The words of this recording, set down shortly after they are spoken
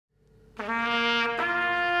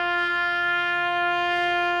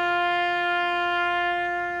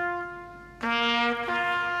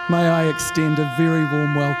May I extend a very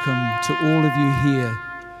warm welcome to all of you here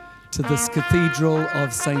to this Cathedral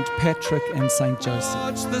of St. Patrick and St. Joseph.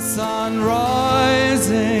 Watch the sun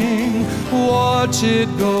rising, watch it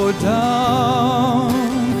go down,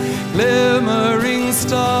 glimmering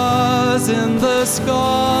stars in the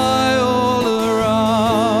sky all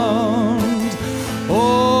around.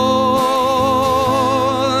 Awesome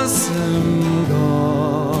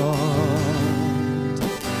God,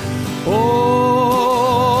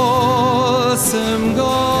 awesome God.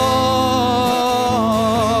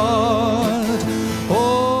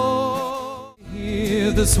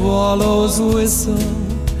 The swallows whistle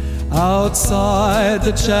outside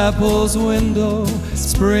the chapel's window.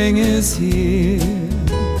 Spring is here,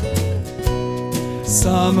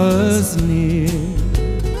 summer's near.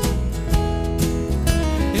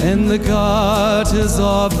 In the gutters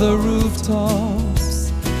of the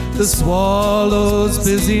rooftops, the swallows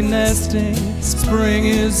busy nesting. Spring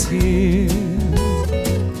is here,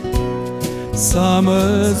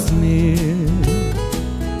 summer's near.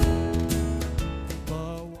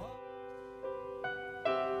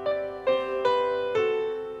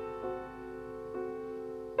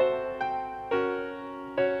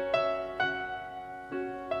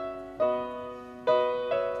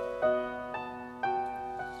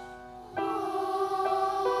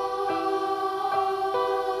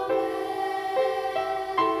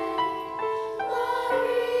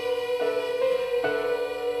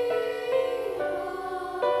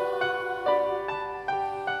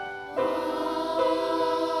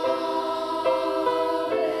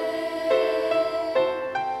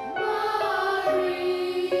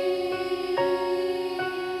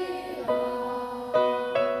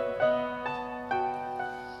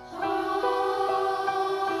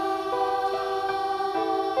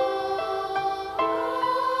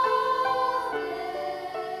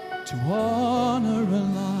 To honor a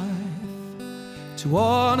life, to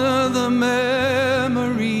honor the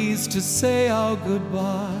memories, to say our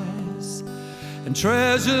goodbyes, and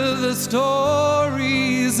treasure the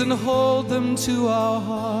stories and hold them to our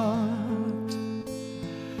heart.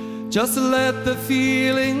 Just let the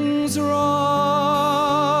feelings rise,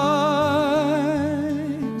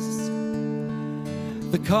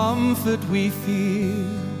 the comfort we feel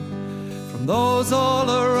from those all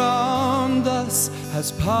around us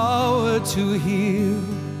has power to heal.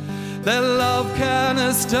 Their love can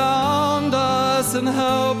astound us and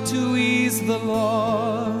help to ease the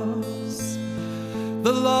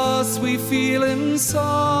loss we feel inside.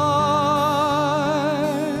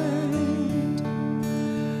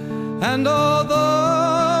 And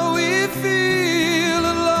although we feel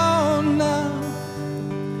alone now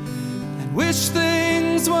and wish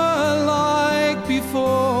things were like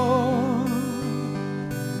before,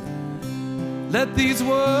 let these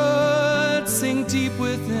words sink deep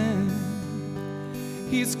within.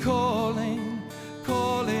 He's calling.